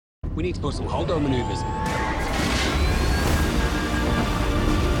We need to put some hold-on maneuvers.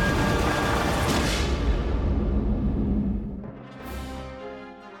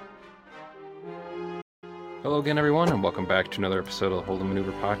 Hello again, everyone, and welcome back to another episode of the Hold and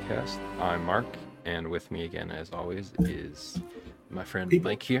Maneuver podcast. I'm Mark, and with me again, as always, is my friend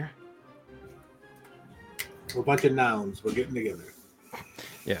Mike here. We're a bunch of nouns. We're getting together.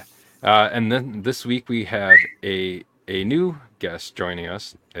 Yeah. And then this week we have a new guest joining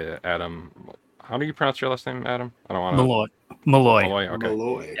us, Adam. How do you pronounce your last name, Adam? I don't want to... Malloy. Malloy, okay.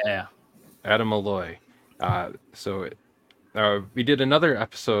 Malloy. Yeah. Adam Malloy. So we did another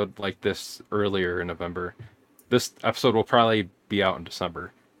episode like this earlier in November. This episode will probably be out in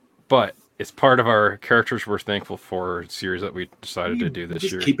December, but it's part of our Characters We're Thankful For series that we decided to do this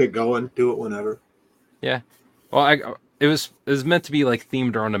year. Just keep it going. Do it whenever. Yeah. Well, it was meant to be like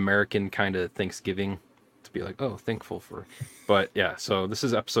themed around American kind of Thanksgiving, to be like, oh, thankful for. But yeah, so this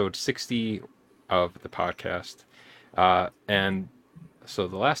is episode 60 of the podcast, and so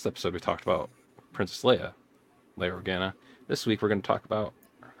the last episode we talked about Princess Leia Organa. This week we're going to talk about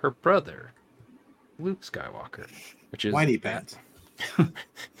her brother, Luke Skywalker, which is Whiny Pants,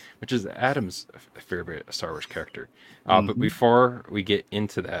 which is Adam's favorite Star Wars character. But before we get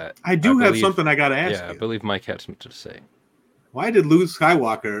into that, I have something I got to ask you. I believe Mike had something to say. Why did Luke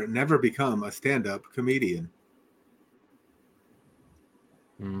Skywalker never become a stand-up comedian?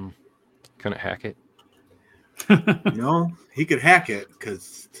 Couldn't hack it. No, he could hack it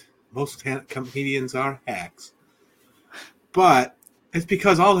because most comedians are hacks. But it's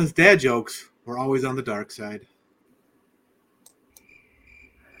because all his dad jokes were always on the dark side.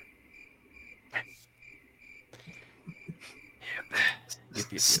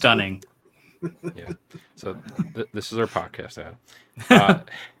 Stunning. Yeah. So this is our podcast, Adam.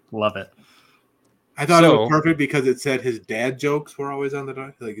 Love it. I thought it was perfect because it said his dad jokes were always on the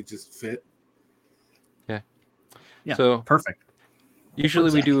dark. Like it just fit. Yeah. Yeah. So perfect.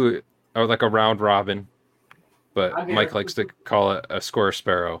 Usually we do like a round robin, but Mike likes to call it a square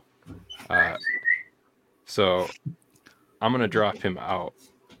sparrow. So I'm gonna drop him out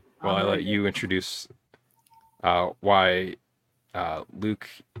while I let you introduce why Luke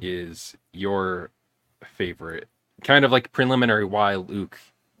is your favorite, kind of like preliminary why Luke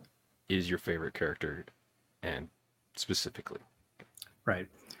is your favorite character, and specifically. Right.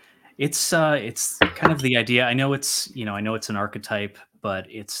 It's kind of the idea. I know it's an archetype, but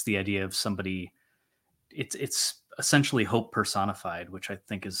it's the idea of somebody. It's essentially hope personified, which I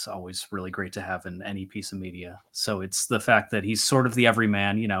think is always really great to have in any piece of media. So it's the fact that he's sort of the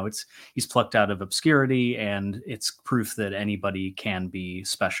everyman, he's plucked out of obscurity, and it's proof that anybody can be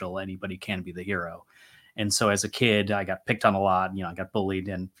special. Anybody can be the hero. And so as a kid, I got picked on a lot, I got bullied,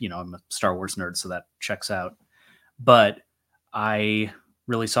 and, I'm a Star Wars nerd, so that checks out. But I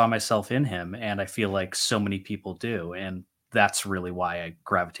really saw myself in him, and I feel like so many people do. And that's really why I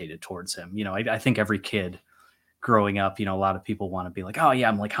gravitated towards him. I think every kid growing up, a lot of people want to be like, oh yeah,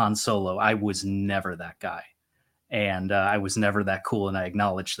 I'm like Han Solo. I was never that guy. And I was never that cool. And I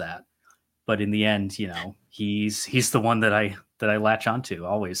acknowledge that. But in the end, he's the one that I latch onto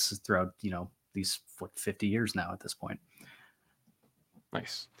always throughout, these 50 years now at this point.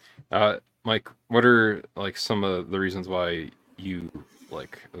 Nice. Mike, what are like some of the reasons why you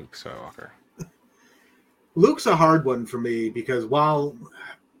like Luke Skywalker? Luke's a hard one for me because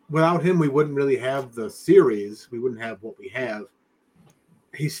without him, we wouldn't really have the series. We wouldn't have what we have.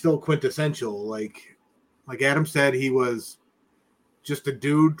 He's still quintessential. Like Adam said, he was just a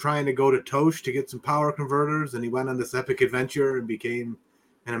dude trying to go to Tosh to get some power converters, and he went on this epic adventure and became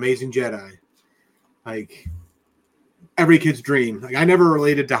an amazing Jedi. Like every kid's dream. Like I never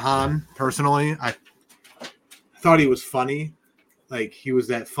related to Han personally. I thought he was funny. Like he was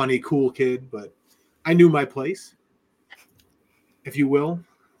that funny, cool kid, but I knew my place, if you will.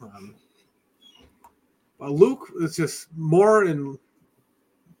 Luke is just more in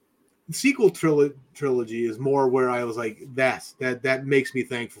sequel trilogy is more where I was like, that makes me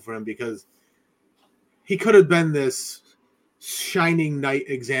thankful for him because he could have been this shining knight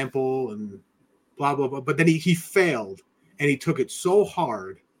example and blah, blah, blah. But then he failed and he took it so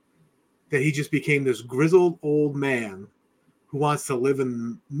hard that he just became this grizzled old man who wants to live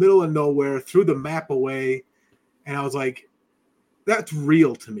in the middle of nowhere, threw the map away. And I was like, that's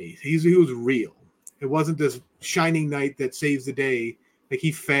real to me. He was real. It wasn't this shining knight that saves the day. Like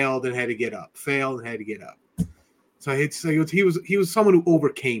he failed and had to get up. So he was someone who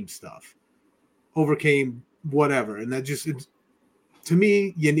overcame stuff, overcame whatever, and that just to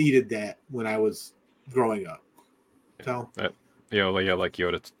me, you needed that when I was growing up. So like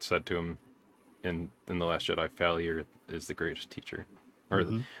Yoda said to him in The Last Jedi, failure is the greatest teacher. or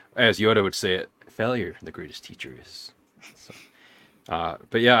as Yoda would say it, failure, the greatest teacher is. So,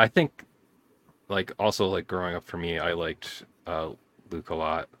 but yeah, I think like also like growing up for me, I liked Luke a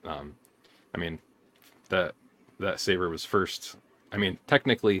lot. I mean that saber was first. I mean,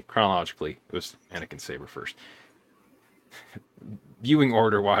 technically, chronologically, it was Anakin's saber first. Viewing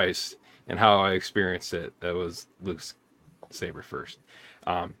order wise and how I experienced it, that was Luke's saber first.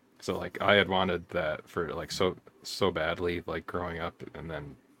 So like I had wanted that for like so badly, like growing up, and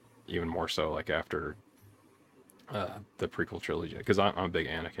then even more so like after the prequel trilogy, because I'm a big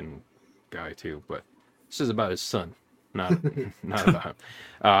Anakin guy too, but this is about his son, not not about him.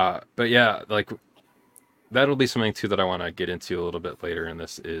 But yeah, like that'll be something too that I want to get into a little bit later in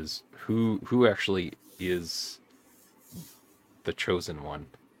this, is who actually is the chosen one,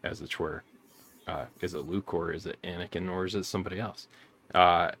 as it were. Is it Luke, or is it Anakin, or is it somebody else?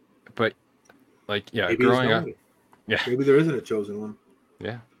 But like, yeah, Maybe growing up, yeah, maybe there isn't a chosen one.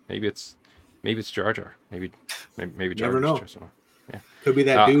 yeah, maybe it's Jar Jar, maybe Jar Never Jar's know. chosen one. Yeah, Could be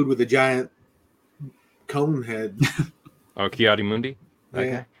that dude with the giant cone head. oh, Kiadi Mundi, that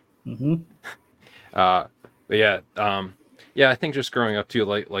Yeah. guy. But yeah, yeah, I think just growing up too,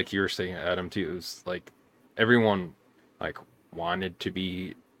 like you were saying, Adam, too, it was like everyone like wanted to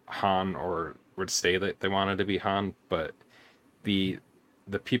be Han, or would say that they wanted to be Han, but the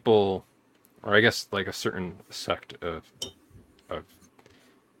people, or I guess like a certain sect of I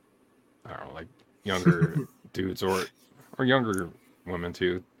don't know, like younger dudes, or younger women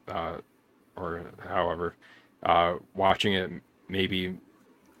too, or however, watching it maybe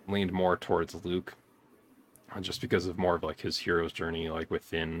leaned more towards Luke, just because of more of like his hero's journey, like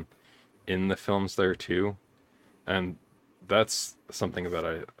within in the films there too, and that's something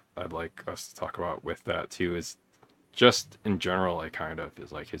that I'd like us to talk about with that too, is just in general, like kind of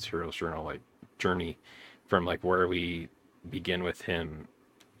is like his hero's journal, like journey from like where we begin with him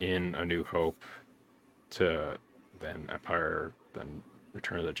in A New Hope to then Empire, then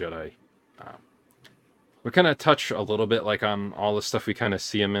Return of the Jedi. We kind of touch a little bit like on all the stuff we kind of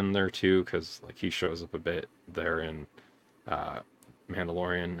see him in there too, because like he shows up a bit there in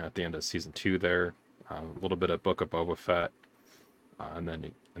Mandalorian at the end of season 2 there, a little bit of Book of Boba Fett, and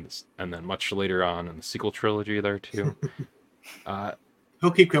then much later on in the sequel trilogy there too.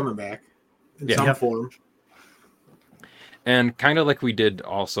 He'll keep coming back in some form. And kind of like we did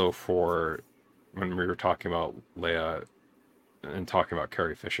also for when we were talking about Leia and talking about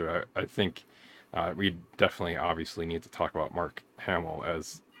Carrie Fisher, I think we definitely obviously need to talk about Mark Hamill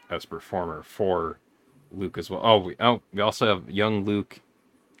as performer for Luke as well. We also have young Luke,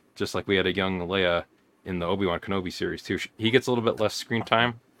 just like we had a young Leia in the Obi-Wan Kenobi series too. He gets a little bit less screen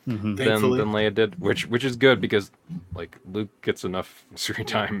time than Leia did, which is good, because like Luke gets enough screen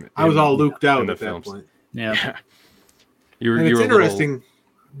time. I was all Luked out at that point. Yeah. You were interesting.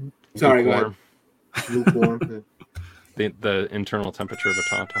 Sorry, lukewarm. go ahead. Lukewarm. The internal temperature of a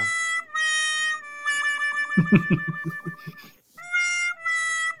tauntaun.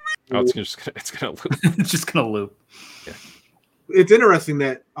 It's gonna loop. It's just gonna loop. Yeah. It's interesting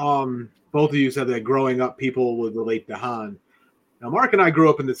that both of you said that growing up people would relate to Han. Now, Mark and I grew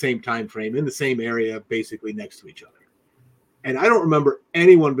up in the same time frame, in the same area, basically next to each other. And I don't remember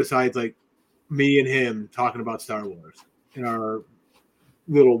anyone besides like me and him talking about Star Wars in our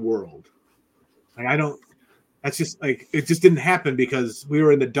little world. Like that's just like, it just didn't happen because we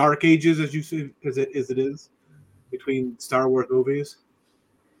were in the dark ages, as you see, as it is between Star Wars movies.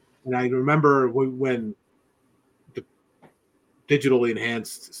 And I remember when the digitally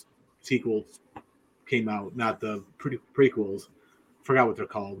enhanced sequels came out, not the prequels. Forgot what they're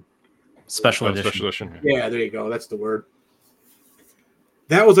called. Special edition. Yeah, there you go. That's the word.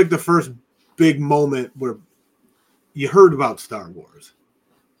 That was like the first big moment where you heard about Star Wars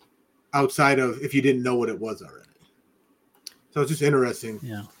outside of if you didn't know what it was already. So it's just interesting.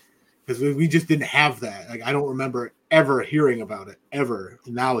 Yeah. Because we just didn't have that. Like, I don't remember ever hearing about it, ever.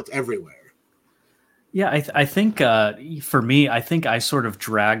 And now it's everywhere. Yeah, I think for me, I think I sort of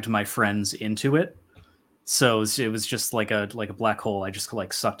dragged my friends into it. So it was just like a black hole. I just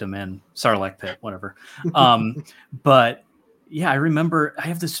like sucked them in. Sarlacc pit, whatever. But yeah, I remember I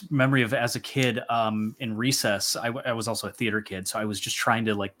have this memory of as a kid in recess. I was also a theater kid, so I was just trying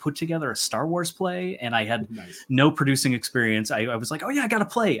to like put together a Star Wars play, and I had no producing experience. I was like, oh yeah, I got to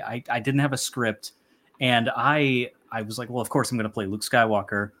play. I didn't have a script, and I was like, well, of course I'm going to play Luke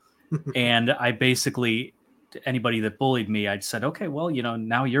Skywalker, and I basically, anybody that bullied me, I said, okay, well,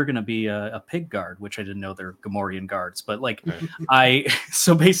 now you're going to be a pig guard, which I didn't know they're Gamorrean guards, but like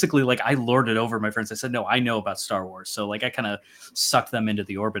so basically like I lorded over my friends. I said, no, I know about Star Wars. So like I kind of sucked them into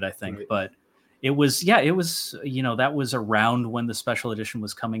the orbit, I think. Right. But It was, that was around when the special edition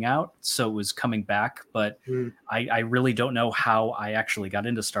was coming out. So it was coming back, but I really don't know how I actually got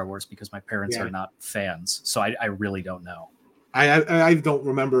into Star Wars because my parents are not fans. So I really don't know. I don't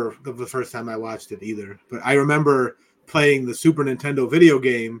remember the first time I watched it either, but I remember playing the Super Nintendo video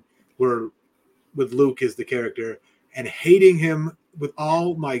game with Luke as the character and hating him with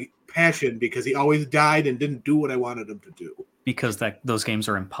all my passion because he always died and didn't do what I wanted him to do. Because those games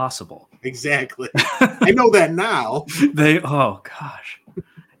are impossible. Exactly. I know that now. Oh gosh.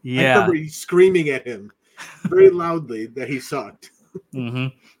 Yeah. I remember screaming at him very loudly that he sucked.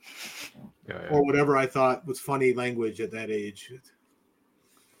 Mm-hmm. Yeah. Or whatever I thought was funny language at that age.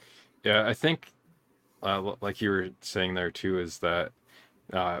 Yeah, I think, like you were saying there too, is that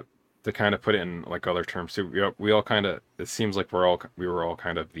to kind of put it in like other terms too, we all kind of, it seems like we were all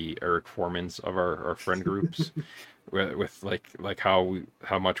kind of the Eric Formans of our friend groups. with like how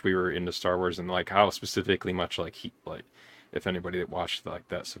much we were into Star Wars, and like how specifically much like if anybody that watched like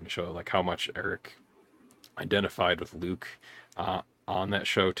that show, like how much Eric identified with Luke on that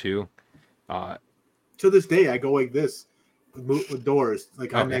show too. To this day, I go like this with doors,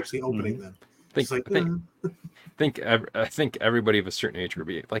 like I'm actually opening them. I think everybody of a certain age would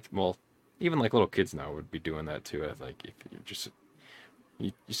be like, well, even like little kids now would be doing that too. Like if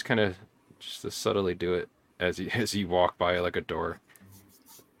you just kind of just to subtly do it as you walk by like a door,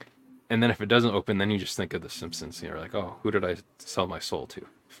 and then if it doesn't open, then you just think of The Simpsons. You're like, oh, who did I sell my soul to?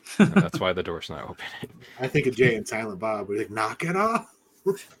 And that's why the door's not opening. I think of Jay and Silent Bob. We're like, knock it off.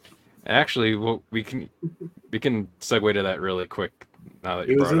 Actually, well, we can segue to that really quick now that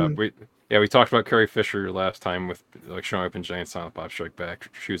you brought it up. We talked about Carrie Fisher last time with like showing up in Jay and Silent Bob Strike Back.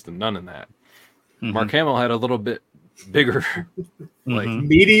 She was the nun in that. Mm-hmm. Mark Hamill had a little bit bigger, like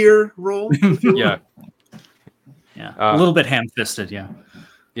meteor role. Yeah. Yeah, a little bit ham-fisted, yeah.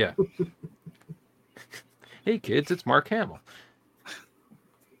 Yeah. Hey kids, it's Mark Hamill.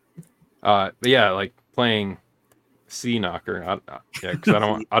 But yeah, like playing Sea Knocker. Because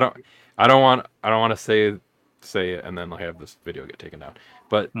I don't want to say it and then like have this video get taken down.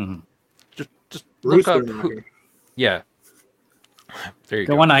 But just look up. Yeah. There you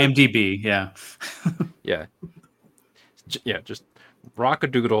go. Go on IMDb. Yeah. Yeah. Yeah. Just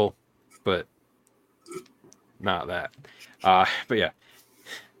Rock-a-Doodle, but not that. But yeah.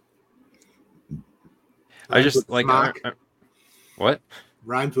 I just like what?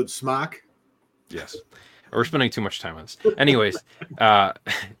 Rhymes with smock. Yes. We're spending too much time on this. Anyways,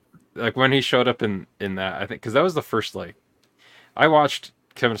 like when he showed up in that, I think because that was the first like I watched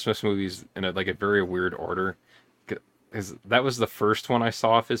Kevin Smith's movies in a very weird order, because that was the first one I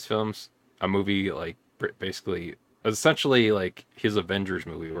saw of his films. A movie like basically essentially like his Avengers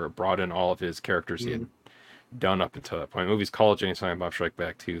movie where it brought in all of his characters he had done up until that point. The movie's called Jay and Silent Bob Strike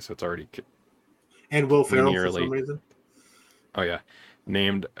Back too, so it's already and Will Ferrell for some reason. Oh yeah,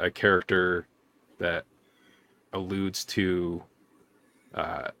 named a character that alludes to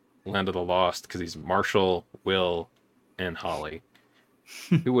Land of the Lost because he's Marshall, Will, and Holly,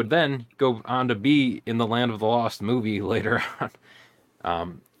 who would then go on to be in the Land of the Lost movie later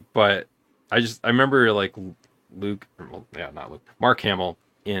on. But I remember like Mark Hamill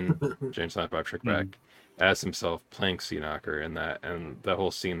in Jay and Silent Bob Strike Back as himself playing Sea Knocker, and that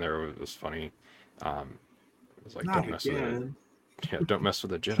whole scene there was funny. It was like don't mess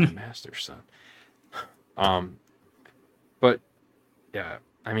with the Jedi Master, son. But yeah,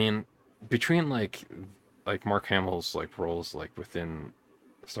 I mean, between like Mark Hamill's like roles like within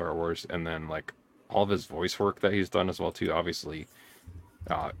Star Wars, and then like all of his voice work that he's done as well too. Obviously,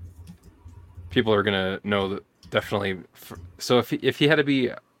 people are gonna know that definitely. So if he had to be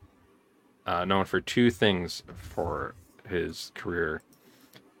known for two things for his career,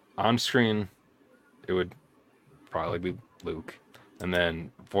 on screen, it would probably be Luke, and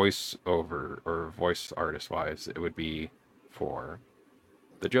then voice over or voice artist wise, it would be for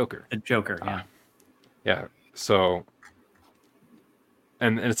the Joker. The Joker, yeah. Yeah. So,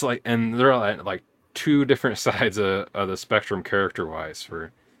 and it's like, and they're like two different sides of the spectrum character wise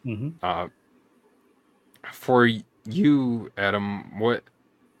for you, Adam, what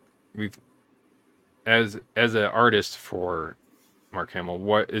we've as an artist for Mark Hamill,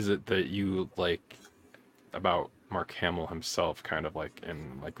 what is it that you like about Mark Hamill himself, kind of like,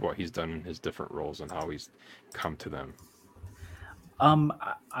 and like what he's done in his different roles and how he's come to them?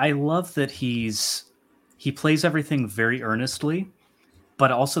 I love that he plays everything very earnestly,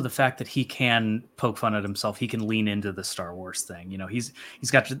 but also the fact that he can poke fun at himself. He can lean into the Star Wars thing. You know, he's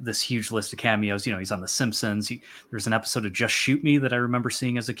got this huge list of cameos. You know, he's on The Simpsons. There's an episode of Just Shoot Me that I remember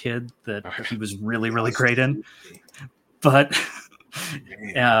seeing as a kid that he was really, really great in. But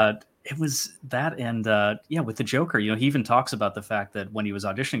it was that, and with the Joker, he even talks about the fact that when he was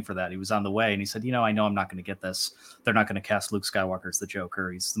auditioning for that, he was on the way, and he said, I know I'm not going to get this. They're not going to cast Luke Skywalker as the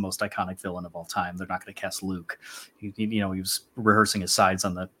Joker. He's the most iconic villain of all time. They're not going to cast Luke. He was rehearsing his sides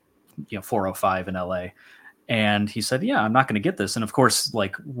on the 405 in LA. And he said, yeah, I'm not going to get this. And of course,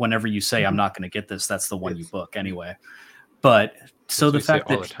 like whenever you say I'm not going to get this, that's the one you book anyway. But so the fact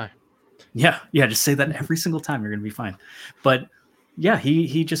that all the time. Yeah, just say that every single time, you're going to be fine. But yeah,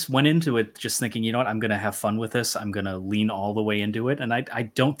 he just went into it just thinking, you know what, I'm going to have fun with this. I'm going to lean all the way into it. And I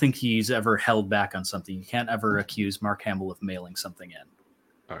don't think he's ever held back on something. You can't ever accuse Mark Hamill of mailing something in.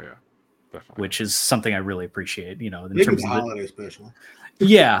 Oh yeah, definitely. Which is something I really appreciate, in maybe terms the of holiday special.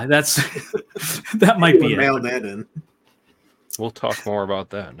 Yeah, that's that might be it. Mail that in. We'll talk more about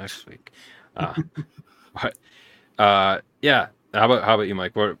that next week. But yeah. How about you,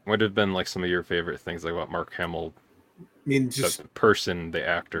 Mike? What have been like some of your favorite things like about Mark Hamill? I mean, just the person, the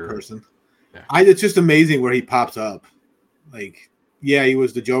actor. Person. Yeah. It's just amazing where he pops up. Like, yeah, he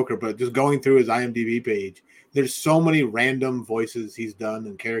was the Joker, but just going through his IMDb page, there's so many random voices he's done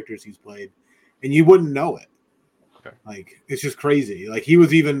and characters he's played, and you wouldn't know it. Okay. Like, it's just crazy. Like, he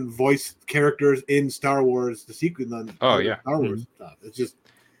was even voiced characters in Star Wars, the sequel. Star Wars stuff. It's just,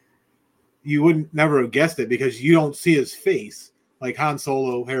 you wouldn't never have guessed it because you don't see his face. Like Han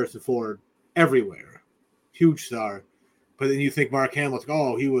Solo, Harrison Ford, everywhere. Huge star. But then you think Mark Hamill's like,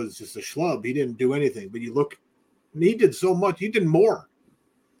 oh, he was just a schlub. He didn't do anything. But you look, and he did so much. He did more.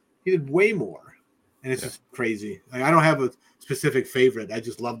 He did way more. And it's just crazy. Like, I don't have a specific favorite. I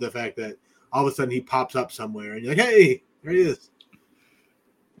just love the fact that all of a sudden he pops up somewhere. And you're like, hey, there he is.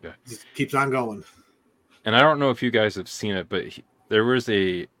 Yeah. Just keeps on going. And I don't know if you guys have seen it, but it was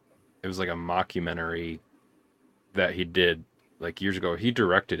like a mockumentary that he did like years ago. He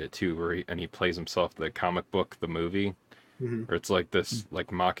directed it too, where he plays himself, the comic book, the movie, or it's like this like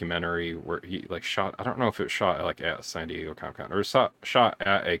mockumentary where he like shot. I don't know if it shot like at San Diego Comic Con or shot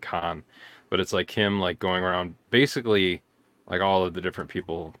at a con, but it's like him like going around basically like all of the different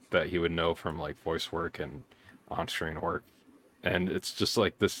people that he would know from like voice work and on-screen work, and it's just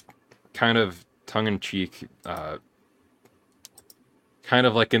like this kind of tongue-in-cheek. Kind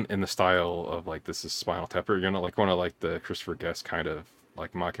of like in the style of like this is Spinal Tap, or like one of like the Christopher Guest kind of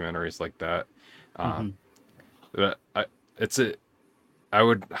like mockumentaries like that. But I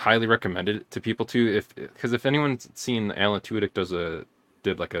would highly recommend it to people too, because if anyone's seen Alan Tudyk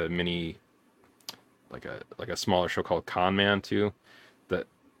did like a mini like a smaller show called Con Man too, that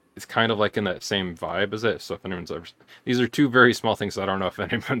is kind of like in that same vibe as it. So if anyone's ever, these are two very small things. I don't know if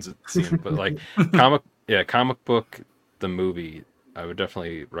anyone's seen, but like comic book, the movie, I would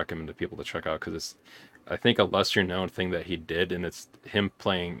definitely recommend to people to check out because it's, I think, a lesser known thing that he did, and it's him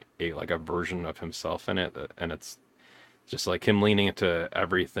playing a version of himself in it, and it's just like him leaning into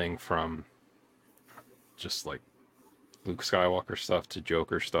everything from just like Luke Skywalker stuff to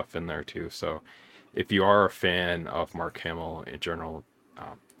Joker stuff in there too. So if you are a fan of Mark Hamill in general,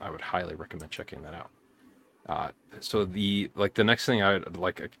 I would highly recommend checking that out. So the next thing I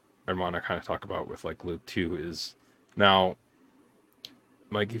want to kind of talk about with like Luke 2 is now,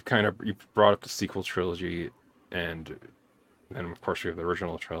 Mike, you brought up the sequel trilogy, and then of course we have the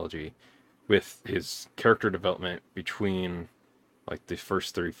original trilogy with his character development between like the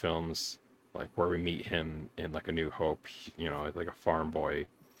first three films, like where we meet him in like A New Hope, like a farm boy,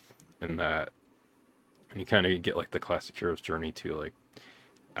 and that, and you kind of get like the classic hero's journey to like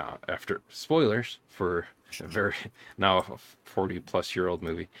after spoilers for a very now 40-plus-year-old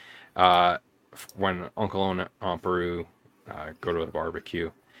movie, when Uncle and Aunt Beru go to the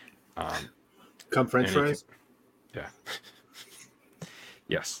barbecue. Come French fries? Yeah.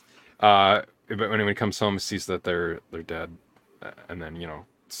 Yes. But when he comes home, sees that they're dead, and then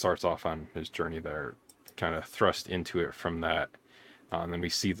starts off on his journey there, kind of thrust into it from that. And then we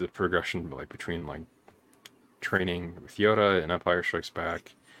see the progression like between like training with Yoda in Empire Strikes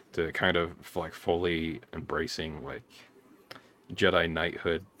Back to kind of like fully embracing like Jedi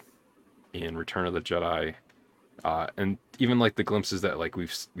knighthood in Return of the Jedi. And even like the glimpses that like we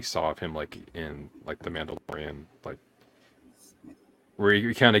saw of him like in like The Mandalorian, like where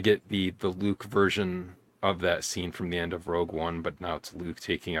you kind of get the Luke version of that scene from the end of Rogue One, but now it's Luke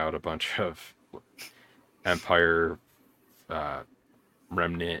taking out a bunch of Empire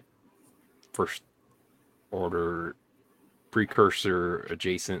remnant First Order precursor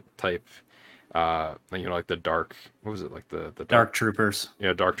adjacent type, like the dark, what was it, like the Dark Troopers.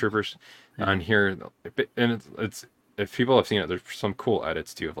 Yeah, Dark Troopers. Yeah. On here, and it's if people have seen it, there's some cool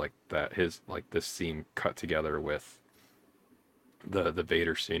edits too of like that, his like this scene cut together with the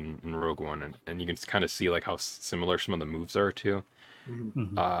Vader scene in Rogue One, and you can kind of see like how similar some of the moves are too.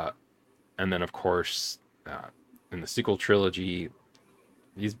 Mm-hmm. And then, of course, in the sequel trilogy,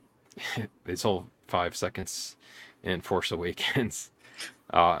 he's it's all 5 seconds in Force Awakens,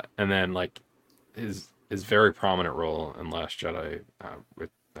 and then like his very prominent role in Last Jedi with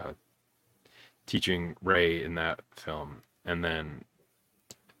teaching Rey in that film, and then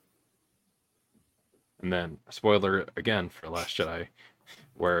spoiler again for Last Jedi,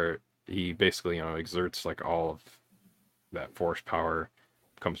 where he basically exerts like all of that Force power,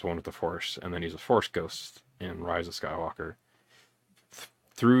 becomes one with the Force, and then he's a Force ghost in Rise of Skywalker.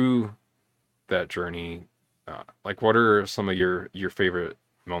 Through that journey, like what are some of your favorite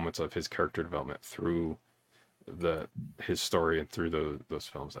moments of his character development through his story and through those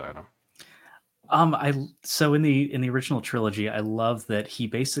films, Adam? So in the original trilogy, I love that he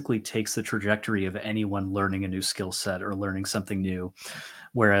basically takes the trajectory of anyone learning a new skill set or learning something new.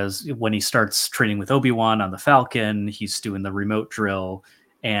 Whereas when he starts training with Obi-Wan on the Falcon, he's doing the remote drill,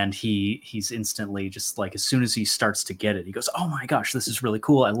 and he's instantly just like, as soon as he starts to get it, he goes, "Oh my gosh, this is really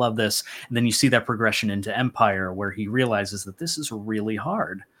cool. I love this." And then you see that progression into Empire, where he realizes that this is really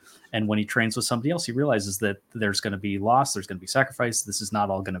hard. And when he trains with somebody else, he realizes that there's going to be loss, there's going to be sacrifice. This is not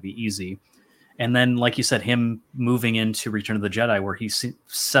all going to be easy. And then, like you said, him moving into Return of the Jedi, where he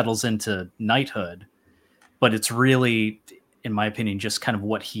settles into knighthood, but it's really, in my opinion, just kind of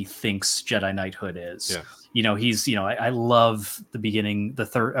what he thinks Jedi knighthood is. Yeah. I love the beginning,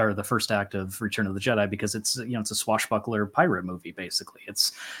 the first act of Return of the Jedi, because it's a swashbuckler pirate movie, basically.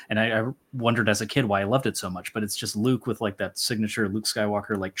 And I wondered as a kid why I loved it so much, but it's just Luke with like that signature Luke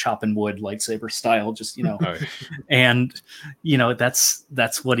Skywalker, like chopping wood lightsaber style, just, and,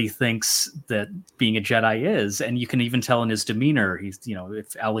 that's what he thinks that being a Jedi is. And you can even tell in his demeanor, he's,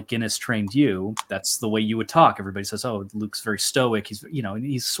 if Alec Guinness trained you, that's the way you would talk. Everybody says, "Oh, Luke's very stoic." He's, and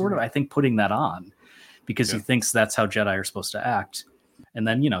he's sort of, I think, putting that on, because he thinks that's how Jedi are supposed to act. And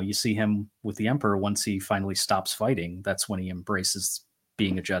then, you see him with the Emperor. Once he finally stops fighting, that's when he embraces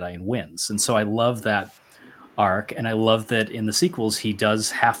being a Jedi and wins. And so I love that arc. And I love that in the sequels, he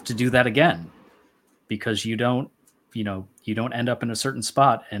does have to do that again, because you don't end up in a certain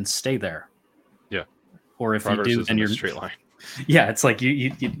spot and stay there. Yeah. Or if Progress you do, is then in you're a straight line. Yeah. It's like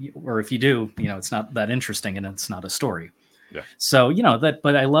you or if you do, it's not that interesting and it's not a story. Yeah. So,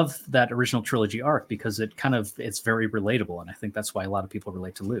 but I love that original trilogy arc, because it's very relatable. And I think that's why a lot of people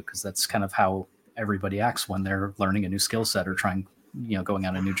relate to Luke, because that's kind of how everybody acts when they're learning a new skill set or trying, going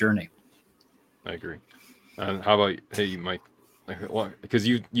on a new journey. I agree. How about, hey, Mike? Because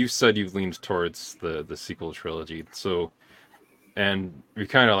you said you've leaned towards the sequel trilogy. So, and we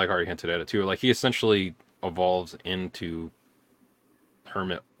kind of like already hinted at it too. Like he essentially evolves into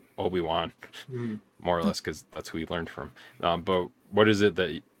Hermit Obi-Wan. More or less, because that's who he learned from. But what is it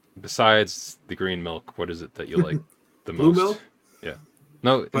that, besides the green milk, what is it that you like the Blue most? milk? Yeah.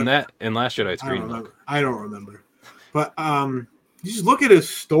 No, in Last Jedi, it's green milk. I don't remember. But you just look at his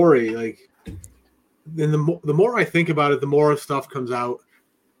story, like, then the more I think about it, the more stuff comes out.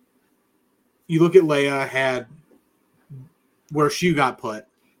 You look at Leia, had where she got put,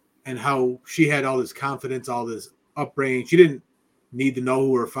 and how she had all this confidence, all this upbringing. She didn't need to know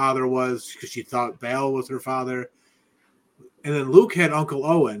who her father was, because she thought Bail was her father. And then Luke had Uncle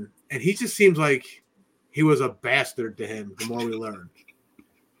Owen, and he just seems like he was a bastard to him. The more we learn,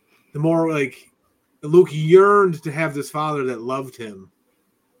 the more like Luke yearned to have this father that loved him,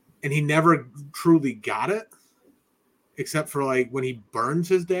 and he never truly got it, except for like when he burns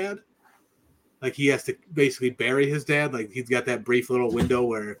his dad. Like he has to basically bury his dad. Like he's got that brief little window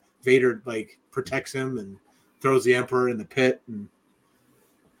where Vader like protects him and throws the Emperor in the pit, and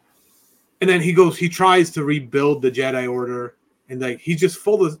then he tries to rebuild the Jedi Order, and like he's just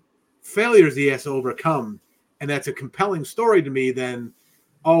full of failures he has to overcome. And that's a compelling story to me. Then,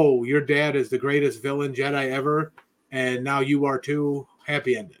 oh, your dad is the greatest villain Jedi ever, and now you are too.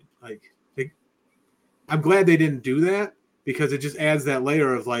 Happy ending. Like I'm glad they didn't do that, because it just adds that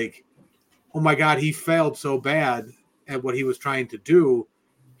layer of like, oh my God, he failed so bad at what he was trying to do.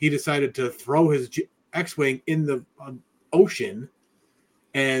 He decided to throw his X-Wing in the ocean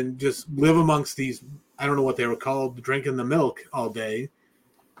and just live amongst these, I don't know what they were called, drinking the milk all day.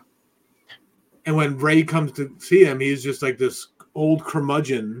 And when Rey comes to see him, he's just like this old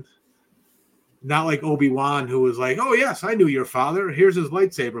curmudgeon, not like Obi-Wan, who was like, "Oh yes, I knew your father. Here's his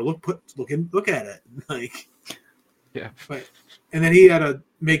lightsaber. Look at it." Like, yeah. And then he had to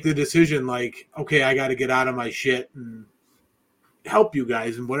make the decision, like, okay, I got to get out of my shit and help you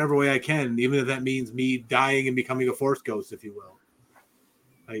guys in whatever way I can, even if that means me dying and becoming a Force ghost, if you will.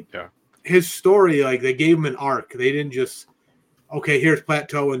 Like, his story, like, they gave him an arc. They didn't just, okay, here's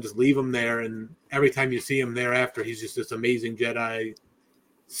Plateau and just leave him there. And every time you see him thereafter, he's just this amazing Jedi.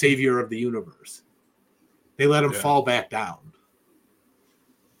 savior of the universe. They let him Yeah. fall back down.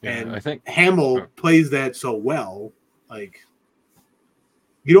 Yeah, And I think Hamill plays that so well. Like,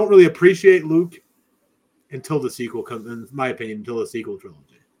 you don't really appreciate Luke until the sequel comes, in my opinion, until the sequel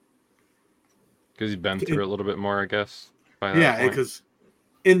trilogy. because he's been through a little bit more, I guess. By that Yeah, point. because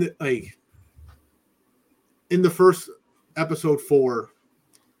in the first episode 4,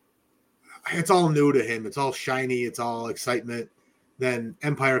 it's all new to him. It's all shiny. It's all excitement. Then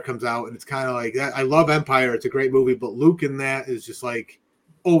Empire comes out, and it's kind of like that. I love Empire. It's a great movie, but Luke in that is just like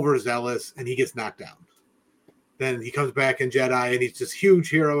overzealous, and he gets knocked down. Then he comes back in Jedi, and he's this huge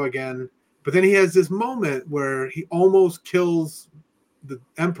hero again. But then he has this moment where he almost kills the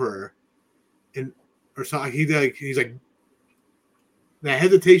Emperor, and or something. He's like that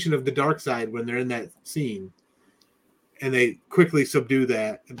hesitation of the dark side when they're in that scene, and they quickly subdue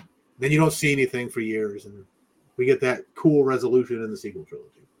that. And then you don't see anything for years, and we get that cool resolution in the sequel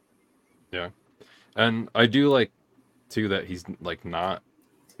trilogy. Yeah, and I do like too that he's like not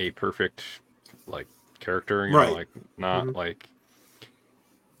a perfect like character, you know, Right. like not like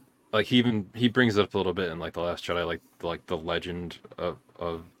he brings it up a little bit in like the Last Jedi, like the legend of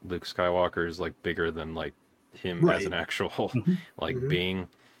Luke Skywalker is like bigger than like him as an actual like being,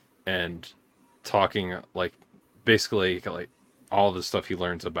 and talking like basically like all the stuff he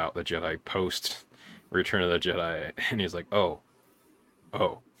learns about the Jedi post Return of the Jedi, and he's like, oh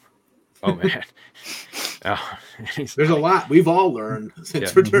man. There's a lot we've all learned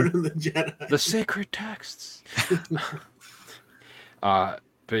since Return of the Jedi. The sacred texts.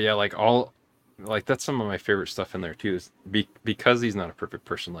 But yeah, like that's some of my favorite stuff in there too. Is because he's not a perfect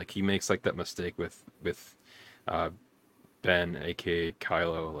person. Like he makes like that mistake with Ben, aka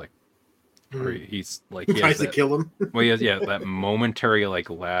Kylo, like where he's like he tries to kill him. Well, he has that momentary like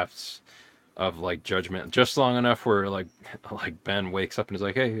lapse of like judgment, just long enough where like Ben wakes up and is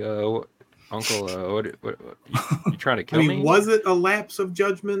like, "Hey, Uncle, what you trying to kill me?" Was it a lapse of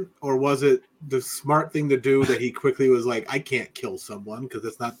judgment, or was it the smart thing to do that he quickly was like, "I can't kill someone because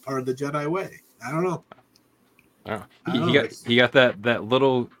it's not part of the Jedi way"? I don't know. He got that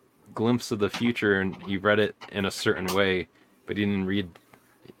little glimpse of the future, and he read it in a certain way, but he didn't read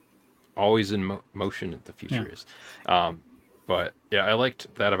always in motion the future is. But yeah, I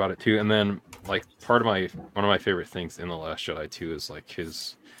liked that about it too. And then like one of my favorite things in The Last Jedi too is like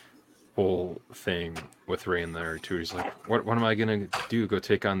his whole thing with Rey in there too. He's like, what am I gonna do? Go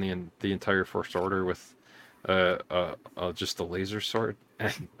take on the entire First Order with just the laser sword?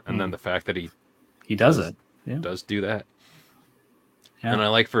 And then the fact that he does it. Yeah. Does do that. Yeah. And I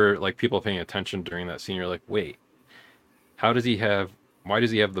like for like people paying attention during that scene, you're like, wait, why does he have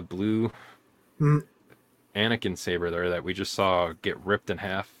the blue Anakin saber there that we just saw get ripped in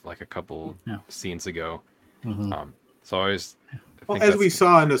half like a couple scenes ago? So I always think as we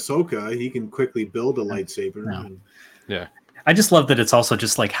saw in Ahsoka, he can quickly build a lightsaber. Yeah. I just love that it's also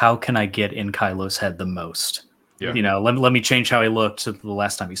just like, how can I get in Kylo's head the most? Yeah. You know, let me change how he looked the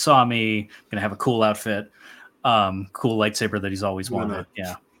last time he saw me. Gonna have a cool outfit, cool lightsaber that he's always wanted.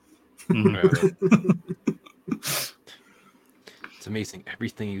 Yeah. It's amazing.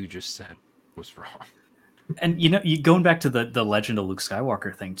 Everything you just said was wrong. And you know, going back to the Legend of Luke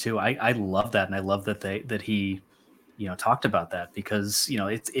Skywalker thing too, I love that, and I love that he, you know, talked about that, because you know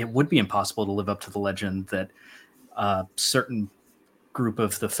it would be impossible to live up to the legend that certain group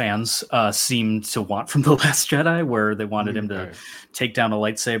of the fans seemed to want from The Last Jedi, where they wanted him to take down a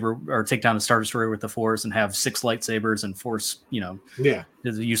lightsaber or take down a Star Destroyer with the Force and have 6 lightsabers and force, you know,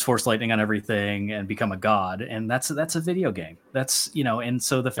 use Force lightning on everything and become a god. And that's a video game. That's, you know, and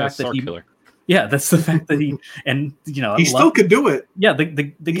so the fact that that's the fact that he, and you know, he still could do it. Yeah, the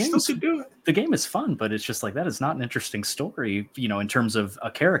game still could do it. The game is fun, but it's just like, that is not an interesting story, you know, in terms of a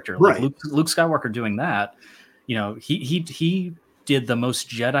character. Right. Like Luke Skywalker doing that, you know, he did the most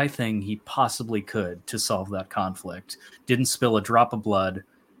Jedi thing he possibly could to solve that conflict. Didn't spill a drop of blood,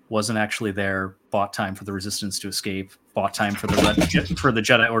 wasn't actually there, bought time for the Resistance to escape, bought time for the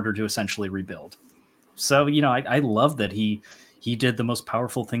Jedi Order to essentially rebuild. So, you know, I love that he did the most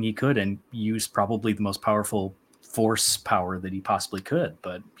powerful thing he could and used probably the most powerful Force power that he possibly could,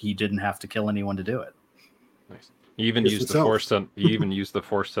 but he didn't have to kill anyone to do it. Nice. He even used the Force to used the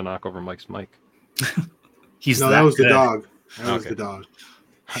Force to knock over Mike's mic. That was the dog. That was the dog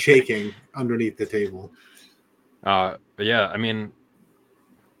shaking underneath the table. But yeah, I mean,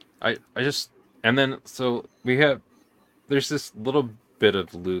 I just, and then so there's this little bit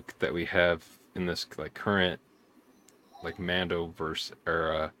of Luke that we have in this like current like Mandoverse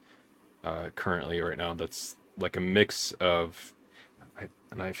era currently right now, that's like a mix of,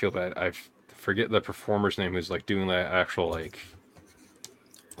 and I feel bad, I forget the performer's name who's like doing that actual like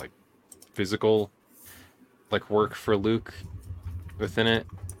physical like work for Luke within it.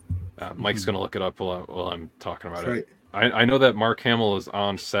 Mike's gonna look it up while I'm talking about That's it. right. I know that Mark Hamill is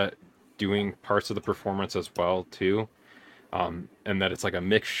on set doing parts of the performance as well too, and that it's like a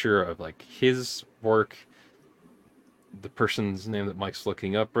mixture of like his work, the person's name that Mike's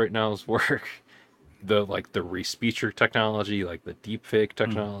looking up right now's work, the like the respeecher technology, like the deepfake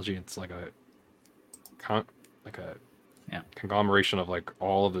technology. It's like a like a Yeah. conglomeration of like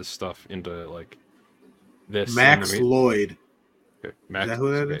all of this stuff into like this. And Max Lloyd. okay, Is Max. that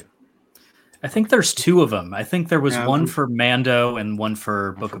who that is? Okay, I think there's two of them. I think there was Yeah, one for Mando and one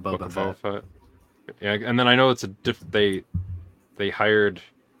for Book for of Book Boba of Fett. Boba Fett. Yeah, and then I know it's a they hired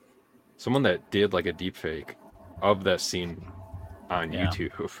someone that did like a deep fake of that scene on Yeah.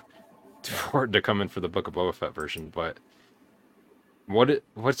 YouTube to come in for the Book of Boba Fett version. But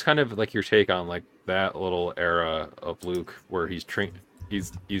what's kind of like your take on like that little era of Luke where he's kind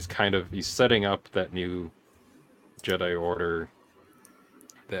of he's setting up that new Jedi Order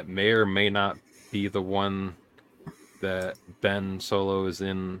that may or may not be the one that Ben Solo is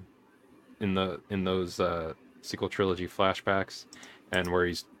in those sequel trilogy flashbacks, and where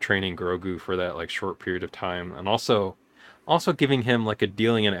he's training Grogu for that like short period of time, and also giving him like a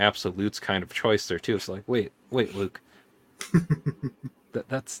dealing in absolutes kind of choice there too. It's like wait, Luke,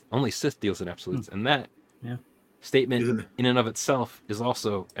 that's only Sith deals in Hmm. absolutes, and that Yeah. statement Isn't it? in and of itself is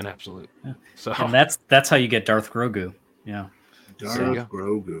also an absolute. Yeah. So And that's how you get Darth Grogu. Yeah. there you Darth go.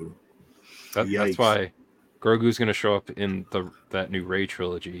 Grogu. That's Yikes. why Grogu's gonna show up in that new Rey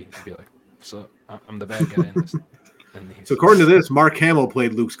trilogy and be like, "So I'm the bad guy in this." And So he's according to this, Mark Hamill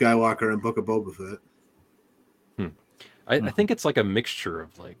played Luke Skywalker in Book of Boba Fett. I think it's like a mixture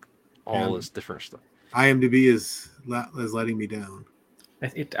of like all And this different stuff. IMDb is letting me down.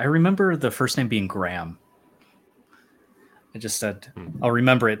 I remember the first name being Graham. I just said Hmm. I'll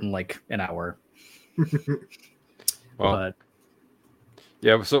remember it in like an hour. Well, But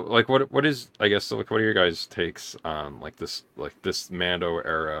yeah. So like, what is I guess so like what are your guys' takes on like this Mando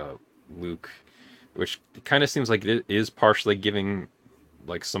era Luke, which kind of seems like it is partially giving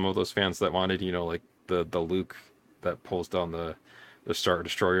like some of those fans that wanted like the Luke that pulls down the Star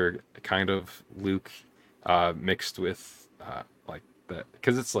Destroyer kind of Luke, mixed with like that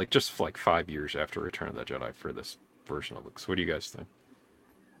because it's like just like 5 years after Return of the Jedi for this version of Luke. So what do you guys think?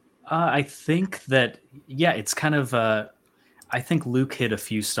 I think that it's kind of. I think Luke hit a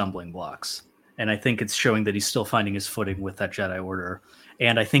few stumbling blocks, and I think it's showing that he's still finding his footing with that Jedi Order.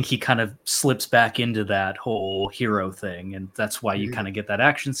 And I think he kind of slips back into that whole hero thing, and that's why you kind of get that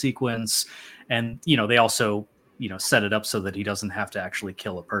action sequence. And they also set it up so that he doesn't have to actually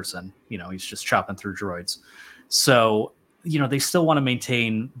kill a person. He's just chopping through droids. So they still want to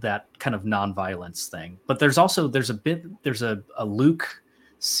maintain that kind of non-violence thing. But there's a Luke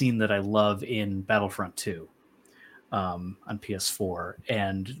scene that I love in Battlefront 2 on PS4,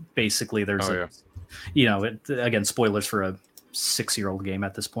 and basically there's Oh yeah. again, spoilers for a 6-year-old game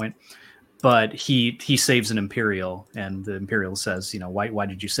at this point, but he saves an Imperial, and the Imperial says, why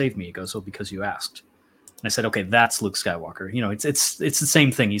did you save me? He goes, well, because you asked. And I said, okay, that's Luke Skywalker. It's the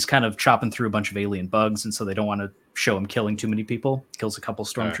same thing. He's kind of chopping through a bunch of alien bugs, and so they don't want to show him killing too many people. Kills a couple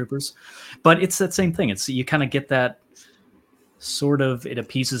stormtroopers, but it's that same thing. It's you kind of get that sort of, it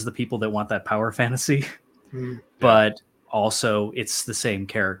appeases the people that want that power fantasy. But also it's the same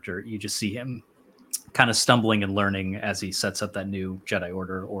character. You just see him kind of stumbling and learning as he sets up that new Jedi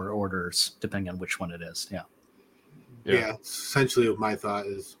Order or orders, depending on which one it is. Yeah. Essentially, what my thought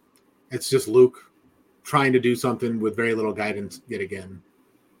is, it's just Luke trying to do something with very little guidance yet again,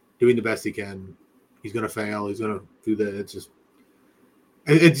 doing the best he can. He's going to fail. He's going to do that.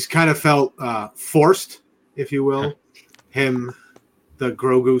 It just kind of felt forced, if you will. The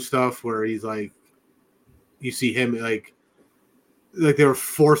Grogu stuff where he's like, you see him like they were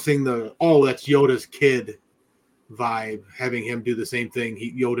forcing that's Yoda's kid vibe, having him do the same thing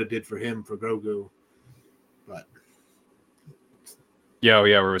Yoda did for him for Grogu. But yeah,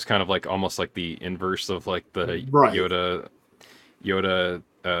 where it was kind of like almost like the inverse of like the right. Yoda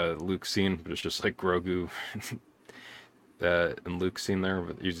Luke scene, but it's just like Grogu and Luke scene there,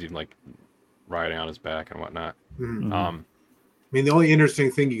 but he's even like riding on his back and whatnot. Mm-hmm. I mean, the only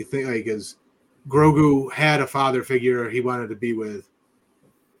interesting thing you think like is Grogu had a father figure he wanted to be with,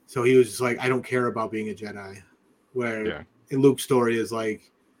 so he was just like, I don't care about being a Jedi. Where in Luke's story is like,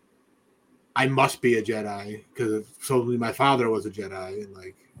 I must be a Jedi because my father was a Jedi, and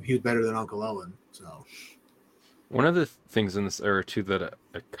like he was better than Uncle Owen. So one of the things in this era too that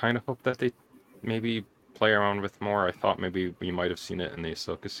I kind of hope that they maybe play around with more. I thought maybe we might have seen it in the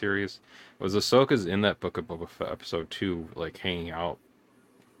Ahsoka series. Was Ahsoka's in that Book of Boba Fett episode 2, like hanging out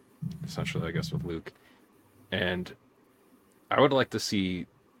essentially, I guess, with Luke. And I would like to see,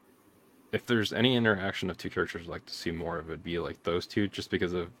 if there's any interaction of two characters, I'd like to see more of it be like those two, just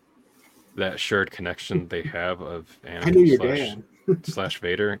because of that shared connection they have of I knew Anakin your slash dad. slash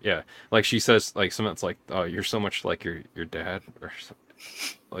Vader. Yeah, like she says, like something that's like, "Oh, you're so much like your dad," or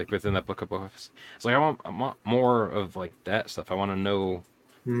like within that book of books. It's like I want more of like that stuff. I want to know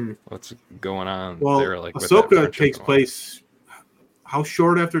Hmm. what's going on Well, there, like with that Ahsoka friendship takes and whatnot. place how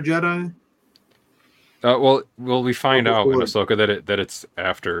short after Jedi? Well, we Or find out in before? Ahsoka that it's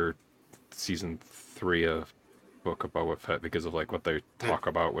after season 3 of Book of Boba Fett because of like what they That, talk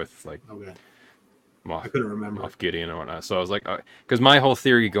about with like okay, I Moff couldn't remember. Moff Gideon and whatnot. So I was like, because my whole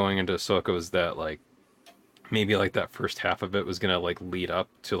theory going into Ahsoka was that like maybe like that first half of it was gonna like lead up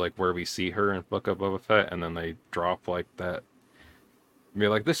to like where we see her in Book of Boba Fett, and then they drop like that. Be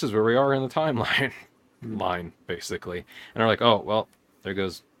like, this is where we are in the timeline, Hmm. line basically, and they're like, oh well, there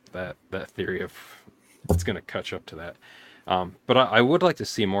goes that theory of it's gonna catch up to that. But I would like to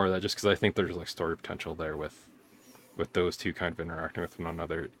see more of that just because I think there's like story potential there with those two kind of interacting with one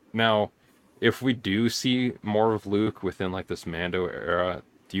another. Now, if we do see more of Luke within like this Mando era,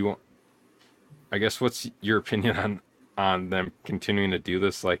 do you want? I guess what's your opinion on them continuing to do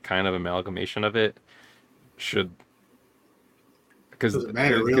this like kind of amalgamation of it? Should because Doesn't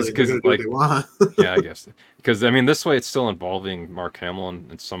matter because really. They're because gonna do what like they want. yeah, I guess because I mean this way it's still involving Mark Hamill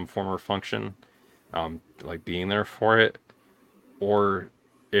in some form or function, like being there for it, or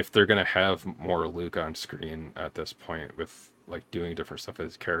if they're gonna have more Luke on screen at this point with like doing different stuff as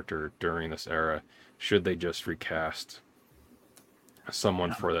his character during this era, should they just recast someone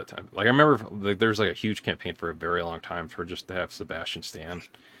Yeah. for that time? Like I remember like there's like a huge campaign for a very long time for just to have Sebastian Stan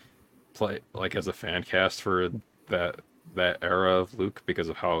play like as a fan cast for that that era of Luke because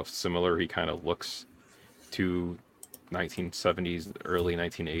of how similar he kind of looks to 1970s, early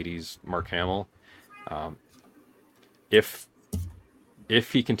 1980s Mark Hamill. Um, if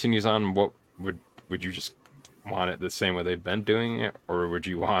if he continues on, what would you just want it the same way they've been doing it, or would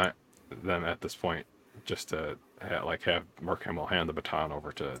you want them at this point just to like have Mark Hamill hand the baton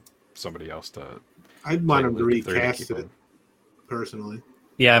over to somebody else to I'd want play them to Luke if they're going to recast keep it him? personally.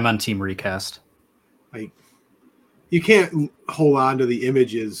 Yeah, I'm on team recast. Like you can't hold on to the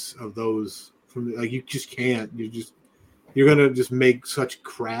images of those from like you just can't. You're gonna just make such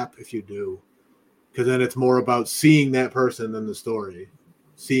crap if you do. Because then it's more about seeing that person than the story.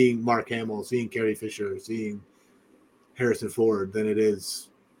 Seeing Mark Hamill, seeing Carrie Fisher, seeing Harrison Ford than it is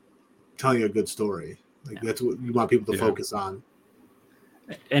telling a good story. Like Yeah. that's what you want people to Yeah, focus on.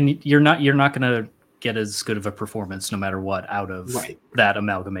 And you're not going to get as good of a performance no matter what out of Right. that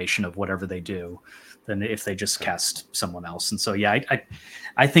amalgamation of whatever they do than if they just yeah, cast someone else. And so yeah,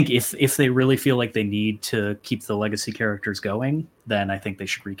 I think if they really feel like they need to keep the legacy characters going, then I think they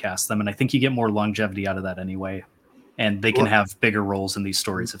should recast them. And I think you get more longevity out of that anyway. And they can Or have bigger roles in these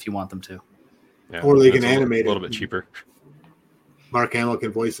stories if you want them to. yeah. or they And can it's animate little it. bit cheaper. Mark Hamill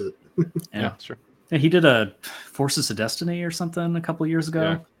can voice it. Yeah, Yeah. sure. Yeah, he did a Forces of Destiny or something a couple of years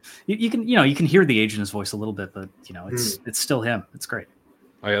Yeah. ago. You can you can hear the age in his voice a little bit, but it's still him. It's great.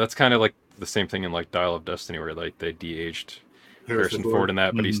 Oh yeah, that's kind of like the same thing in like Dial of Destiny where like they de-aged Harrison Harrison Ford Ford. in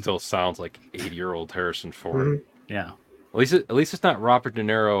that, but he Mhm. still sounds like 80-year-old Harrison Ford. Mhm. Yeah. At least it's not Robert De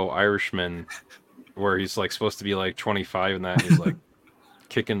Niro Irishman where he's like supposed to be like 25 in that and he's like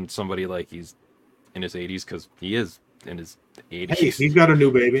kicking somebody like he's in his 80s because he is in his Hey, 80s. he's got a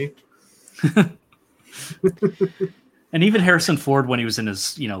new baby. And even Harrison Ford, when he was in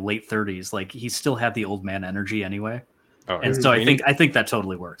his late 30s, like he still had the old man energy anyway. Oh And yeah, so I I mean think that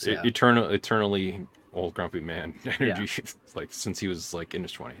totally works. Yeah. eternally old grumpy man Yeah. energy like since he was like in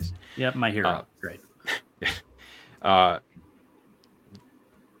his 20s. Yep. My hero. Uh, Great. uh,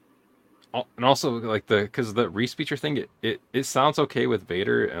 and also like because the re-speecher thing it sounds okay with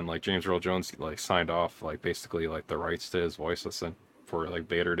Vader and like James Earl Jones like signed off like basically like the rights to his voice listen for like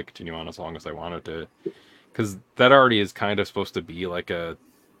Vader to continue on as long as they wanted to because that already is kind of supposed to be like a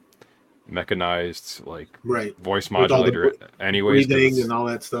mechanized like Right. voice With all the modulator anyways because breathing it's and all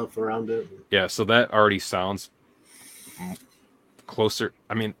that stuff around it. yeah so that already sounds closer.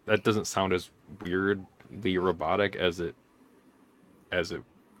 I mean that doesn't sound as weirdly robotic as it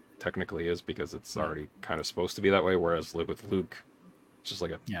technically is because it's Yeah. already kind of supposed to be that way. Whereas with Luke, it's just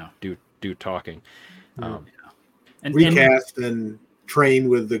like a Yeah. dude talking. Yeah. Um, And Recast and train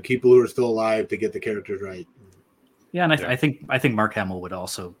with the people who are still alive to get the characters right. yeah, and Yeah. I think Mark Hamill would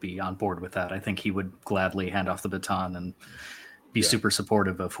also be on board with that. I think he would gladly hand off the baton and be Yeah. super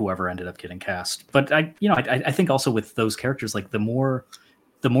supportive of whoever ended up getting cast. But I think also with those characters, like the more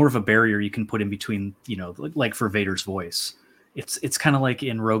of a barrier you can put in between, like for Vader's voice, it's kind of like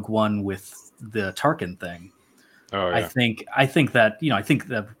in Rogue One with the Tarkin thing. Oh yeah. I think that I think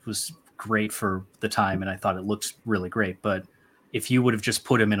that was great for the time, and I thought it looked really great. But if you would have just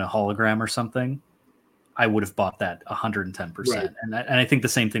put him in a hologram or something, I would have bought that 110%. Right. And I think the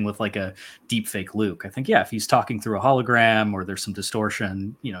same thing with like a deep fake Luke. I think, yeah, if he's talking through a hologram or there's some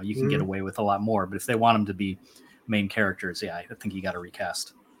distortion, you can get away with a lot more. But if they want him to be main characters, yeah, I think you got to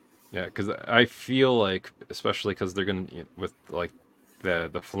recast. Yeah, because I feel like, especially because they're gonna with like the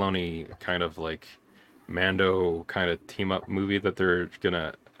Filoni kind of like Mando kind of team up movie that they're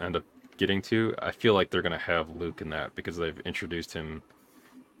gonna end up getting to. I feel like they're gonna have Luke in that because they've introduced him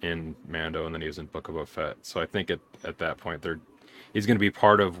in Mando and then he was in Book of Boba Fett. So I think at that point he's gonna be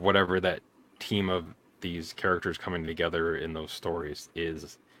part of whatever that team of these characters coming together in those stories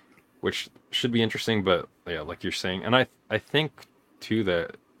is, which should be interesting. But yeah, like you're saying, and I think too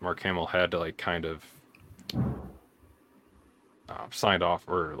that Mark Hamill had to like kind of signed off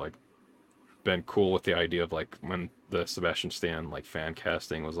or like been cool with the idea of like when the Sebastian Stan like fan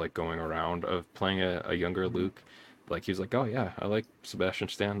casting was like going around of playing a younger Luke, like he was like, oh yeah, I like Sebastian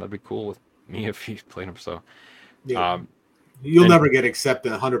Stan, that'd be cool with me if he played him. So Yeah. um You'll and never get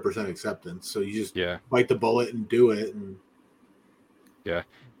 100% acceptance. So you just yeah, bite the bullet and do it. And yeah,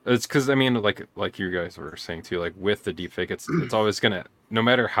 it's because I mean like you guys were saying too, like with the deepfake, it's always gonna, no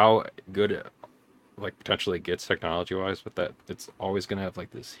matter how good it like potentially gets technology wise with that, it's always gonna have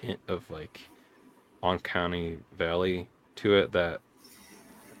like this hint of like uncanny valley to it that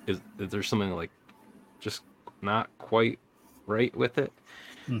there's something like just not quite right with it.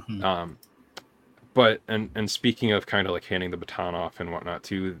 Mm-hmm. But and speaking of kind of like handing the baton off and whatnot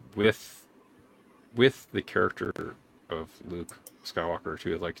too, with the character of Luke Skywalker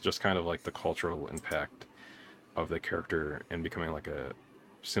too, like just kind of like the cultural impact of the character and becoming like a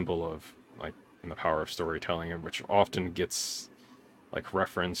symbol of like in the power of storytelling, and which often gets like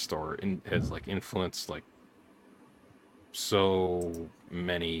referenced or has like influenced like so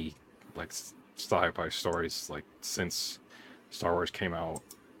many like sci-fi stories like since Star Wars came out.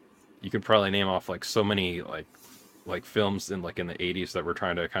 You could probably name off like so many like films in the 80s that were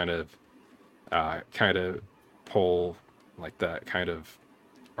trying to kind of pull like that kind of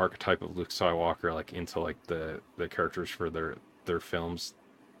archetype of Luke Skywalker like into like the characters for their films,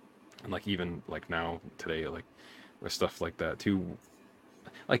 and like even like now today like with stuff like that too,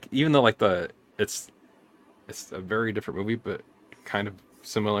 like even though like it's a very different movie but kind of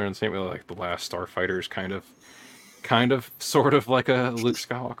similar in the same way, like The Last Starfighter is kind of sort of like a Luke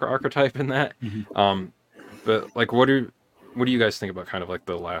Skywalker archetype in that. Mm-hmm. But like what do you guys think about kind of like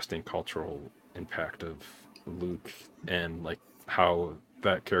the lasting cultural impact of Luke and like how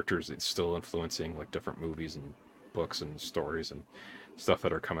that character is still influencing like different movies and books and stories and stuff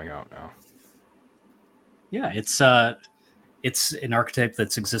that are coming out now? Yeah, it's an archetype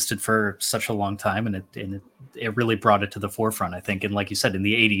that's existed for such a long time, and it really brought it to the forefront, I think. And like you said, in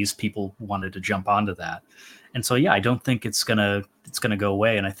the 80s, people wanted to jump onto that. And so, yeah, I don't think it's gonna go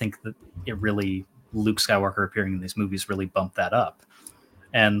away. And I think that it really, Luke Skywalker appearing in these movies really bumped that up.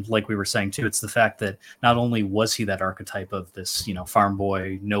 And like we were saying too, it's the fact that not only was he that archetype of this, farm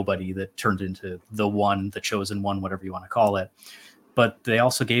boy, nobody that turned into the one, the chosen one, whatever you want to call it, but they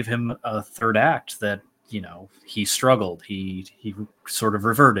also gave him a third act that he struggled, he sort of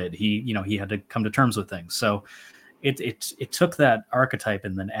reverted, he had to come to terms with things. So it took that archetype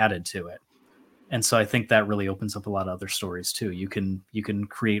and then added to it. And so I think that really opens up a lot of other stories too. You can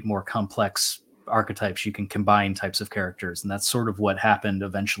create more complex archetypes, you can combine types of characters, and that's sort of what happened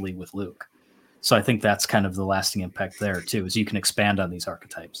eventually with Luke. So I think that's kind of the lasting impact there too, is you can expand on these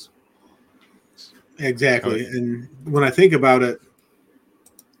archetypes. exactly. And when I think about it,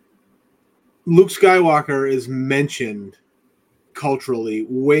 Luke Skywalker is mentioned culturally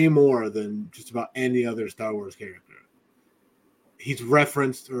way more than just about any other Star Wars character. He's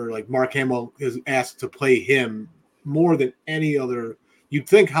referenced, or like Mark Hamill is asked to play him more than any other. You'd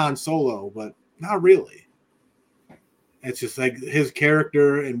think Han Solo, but not really. It's just like his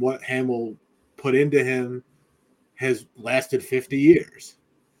character and what Hamill put into him has lasted 50 years.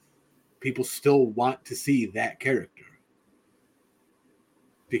 People still want to see that character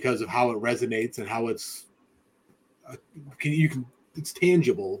because of how it resonates and how it's it's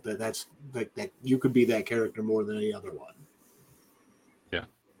tangible that's like that you could be that character more than any other one. Yeah.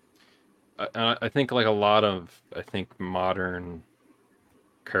 I think like a lot of I think modern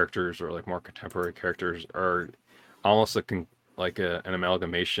characters or like more contemporary characters are almost like an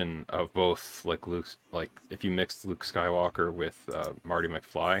amalgamation of both like Luke's, like if you mix Luke Skywalker with Marty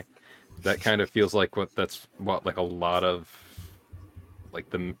McFly, that kind of feels like what like a lot of like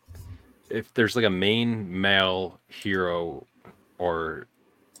the if there's like a main male hero or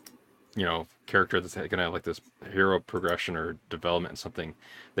character that's gonna have like this hero progression or development in something,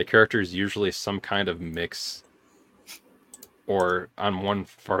 the character is usually some kind of mix, or on one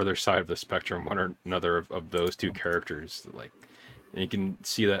farther side of the spectrum, one or another of those two characters. Like, and you can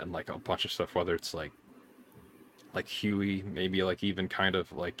see that in like a bunch of stuff, whether it's like Huey, maybe like even kind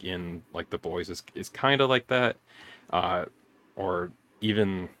of like in like The Boys is kind of like that, uh, or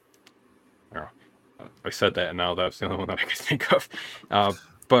even I don't know, I said that and now that's the only one that I could think of,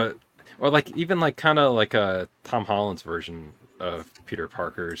 but or like even like kind of like a Tom Holland's version of Peter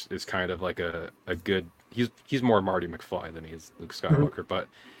Parker's is kind of like a good. He's more Marty McFly than he is Luke Mhm. Skywalker, but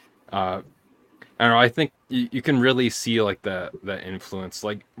I don't know. I think you can really see like that influence,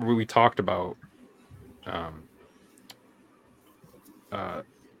 like we talked about. Um, uh,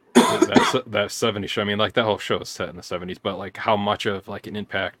 that 70s show. I mean, like that whole show is set in the 70s, but like how much of like an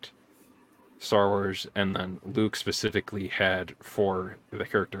impact Star Wars and then Luke specifically had for the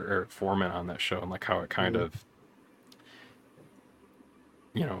character Eric Foreman on that show, and like how it kind of,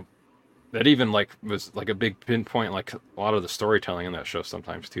 you know, that even like was like a big pinpoint, like a lot of the storytelling in that show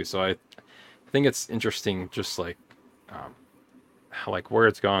sometimes too. So I think it's interesting, just like um, how like where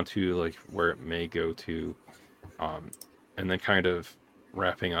it's gone to, like where it may go to, um, and then kind of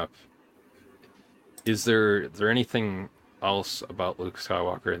wrapping up. Is there anything else about Luke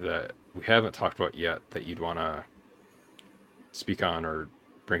Skywalker that we haven't talked about yet that you'd want to speak on or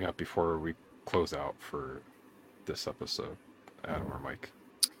bring up before we close out for this episode, Adam or Mike?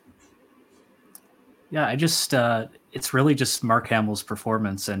 Yeah, I just it's really just Mark Hamill's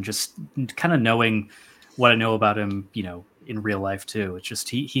performance and just kind of knowing what I know about him, in real life too. It's just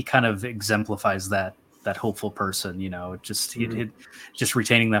he kind of exemplifies that hopeful person, just Mhm. just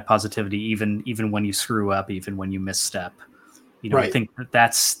retaining that positivity even when you screw up, even when you misstep. I Right. think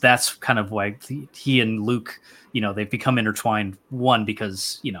that's kind of why he and Luke, they've become intertwined. One,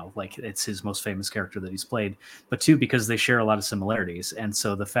 because like it's his most famous character that he's played, but two, because they share a lot of similarities. And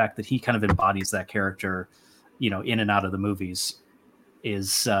so the fact that he kind of embodies that character, in and out of the movies,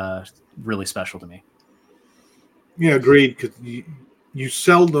 is really special to me. Yeah, agreed. Because you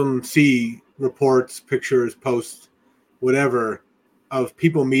seldom see reports, pictures, posts, whatever, of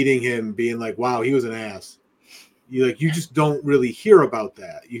people meeting him being like, "Wow, he was an ass." You just don't really hear about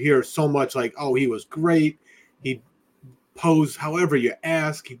that. You hear so much like, "Oh, he was great. He posed however you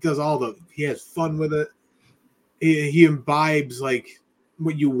ask. He has fun with it. He imbibes like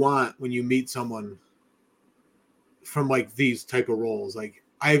what you want when you meet someone from like these type of roles." Like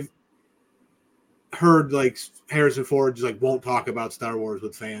I've heard like Harrison Ford just like won't talk about Star Wars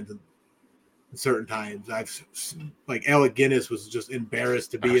with fans and certain times. Like Alec Guinness was just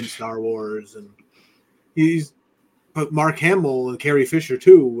embarrassed to be in Star Wars, and he's but Mark Hamill and Carrie Fisher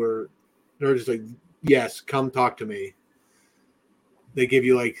too they're just like, yes, come talk to me. They give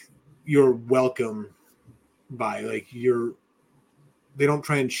you like you're welcome by like they don't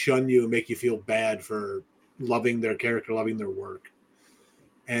try and shun you and make you feel bad for loving their character, loving their work.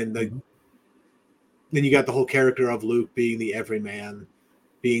 And Mm-hmm. then you got the whole character of Luke being the everyman,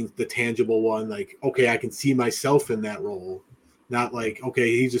 being the tangible one. Like, okay, I can see myself in that role. Not like,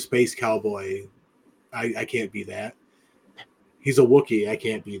 okay, he's a space cowboy. I can't be that. He's a Wookiee. I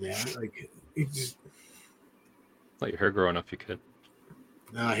can't be that. Like, it just, Let your hair grow enough, you could.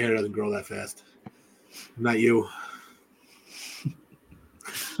 nah, hair doesn't grow that fast. Not you.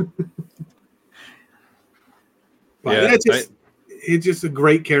 But Yeah, it's just a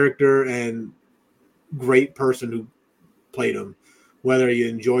great character and great person who played him. Whether you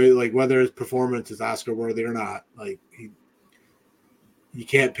enjoy like whether his performance is Oscar worthy or not, like you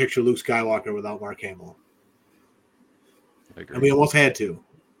can't picture Luke Skywalker without Mark Hamill. I And agree. we almost had to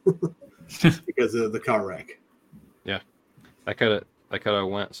because of the car wreck. Yeah, that could have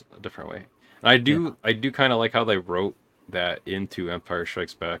went a different way. And I do kind of like how they wrote that into Empire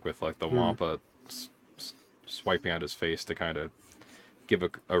Strikes Back with like the Mm. Wampa swiping at his face to kind of give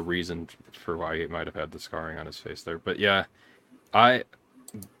a reason for why he might have had the scarring on his face there. But yeah, I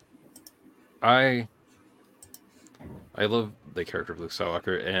I I love the character of Luke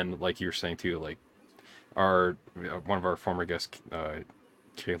Skywalker, and like you were saying too, like our one of our former guests,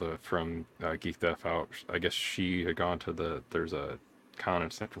 Kayla from Geek Death Out. I guess she had gone to there's a con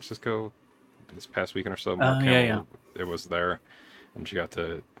in San Francisco this past weekend or so. Mark Yeah, yeah. Hamill it was there, and she got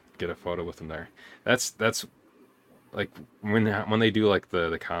to get a photo with him there. That's like when they do like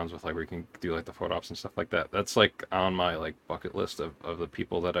the cons with like where you can do like the photo ops and stuff like that. That's like on my like bucket list of the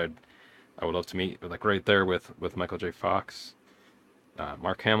people that I would love to meet. Like right there with Michael J. Fox,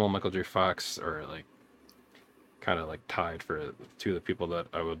 Mark Hamill, Michael J. Fox, or like kind of like tied for two of the people that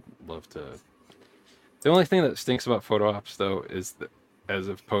I would love to The only thing that stinks about photo ops though is that, as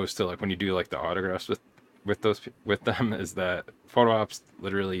opposed to like when you do like the autographs with them, is that photo ops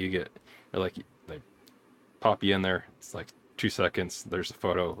literally you get like they pop you in there. It's like 2 seconds. There's a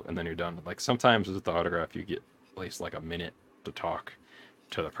photo, and then you're done. Like sometimes with the autograph, you get at least like a minute to talk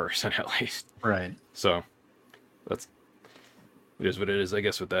to the person at least. Right. So that's it is what it is, I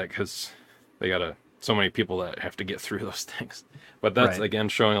guess, with that because they got so many people that have to get through those things. But that's Right. again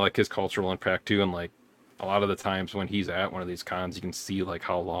showing like his cultural impact too, and like a lot of the times when he's at one of these cons, you can see like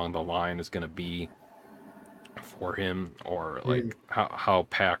how long the line is going to be for him, or like how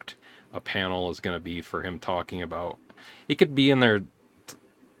packed a panel is going to be for him talking about. He could be in there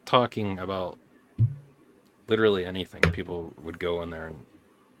talking about literally anything. People would go in there and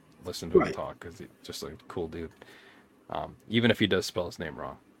listen to him Right. talk because he's just a cool dude. Even if he does spell his name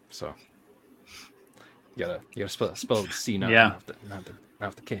wrong, so you gotta spell the C, not Yeah.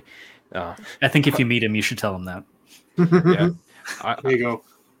 not the K. I think if you meet him, you should tell him that. Yeah, There you go.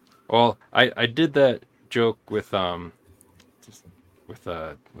 well, I did that joke with what's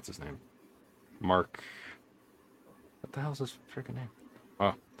his name, Mark. What the hell's his freaking name?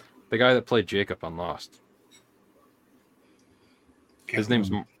 Oh, the guy that played Jacob on Lost. His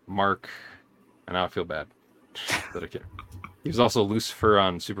name's Mark, and now I feel bad that I can't. He was also Lucifer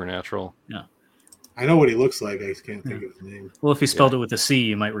on Supernatural. Yeah. I know what he looks like. I just can't think of his name. Well, if he spelled it with a C,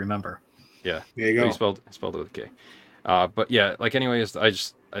 you might remember. Yeah, There you but go. he spelled it with a K. But yeah, like anyways, I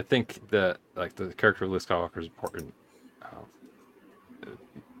think that like the character of Luke Skywalker is important.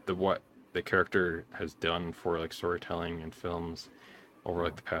 What the character has done for like storytelling and films over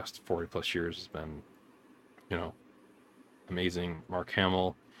like the past 40 plus years has been, you know, amazing. Mark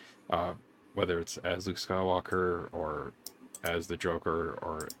Hamill, whether it's as Luke Skywalker or as the Joker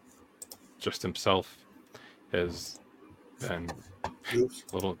or just himself, has been Oops.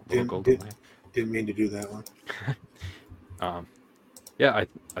 little Didn't, golden. didn't mean to do that one. Yeah,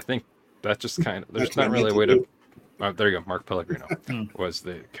 I think that just kind of there's That's what not I really a meant way to to. There you go. Mark Pellegrino was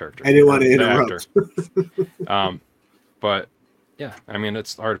the character. I didn't want to the interrupt. actor. But yeah, I mean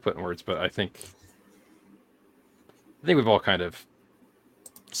it's hard to put in words, but I think we've all kind of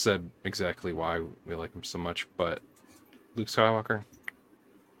said exactly why we like him so much. But Luke Skywalker,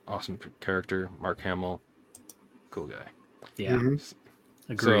 awesome character. Mark Hamill, cool guy. Yeah. Mhm.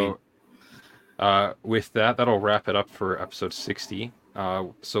 Agreed. So, with that, that'll wrap it up for episode 60.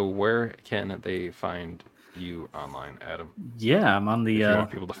 So where can they find you online, Adam? Yeah, I'm on the If you want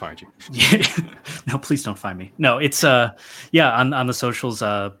people to find you. No, please don't find me. No, it's on the socials.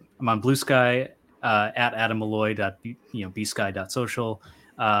 I'm on Blue Sky at adammalloy.bsky.social,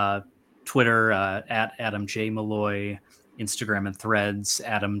 Twitter at Adam J Malloy, Instagram and Threads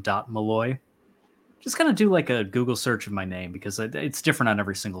Adam.Malloy. Just kind of do like a Google search of my name because it's different on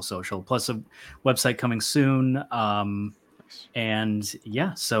every single social. Plus a website coming soon. And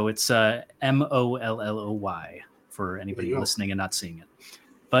yeah, so it's MOLLOY for anybody listening and not seeing it.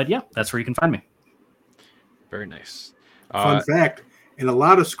 But yeah, that's where you can find me. Very nice. Fun fact: in a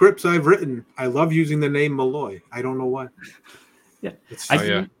lot of scripts I've written, I love using the name Malloy. I don't know why. Yeah, It's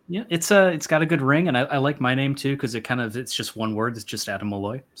it's got a good ring, and I like my name too because it's just one word. It's just Adam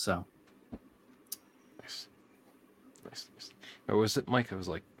Malloy. So nice. Or was it Mike? It was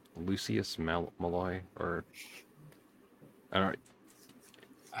like Lucius Malloy, or I don't know.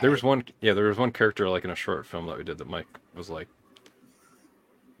 There was one character like in a short film that we did that Mike was like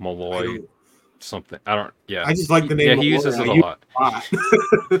Malloy something. I just like the name. Yeah, Malloy. he uses it a lot.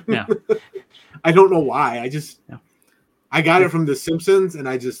 yeah, I don't know why. I got it from The Simpsons, and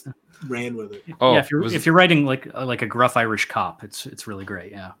I just ran with it. Oh, yeah. If you're writing like a gruff Irish cop, it's really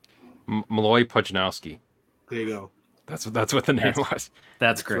great. Yeah, Malloy Pudnowski. There you go. That's what the name was.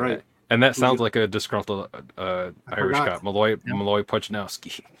 That's great. Right. And that sounds like a disgruntled Irish cop, Malloy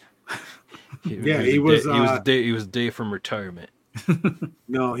Pudnowski. He was a day from retirement.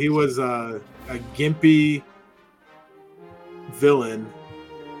 No, he was a gimpy villain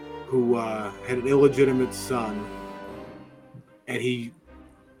who had an illegitimate son, and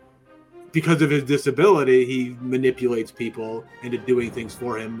because of his disability, he manipulates people into doing things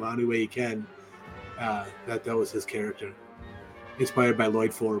for him any way he can. That was his character, inspired by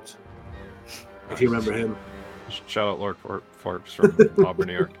Lloyd Forbes. If you remember him. Shout out Lord Forbes from Auburn,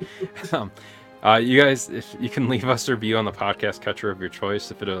 New York. You guys, if you can leave us a review on the podcast catcher of your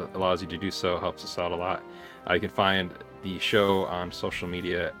choice, if it allows you to do so, helps us out a lot. You can find the show on social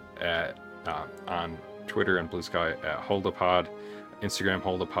media on Twitter and Blue Sky at Holdapod, Instagram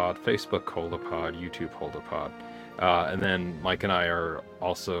Holdapod, Facebook Holdapod, YouTube Holdapod. And then Mike and I are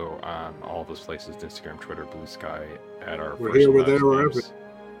also on all those places, Instagram, Twitter, Blue Sky, at our We're here, we're there, wherever.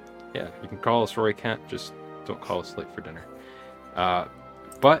 Yeah, you can call us Roy Kent. Just don't call us late for dinner.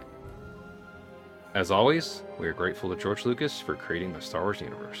 But as always, we are grateful to George Lucas for creating the Star Wars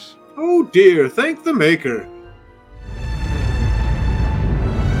universe. Oh dear, thank the maker.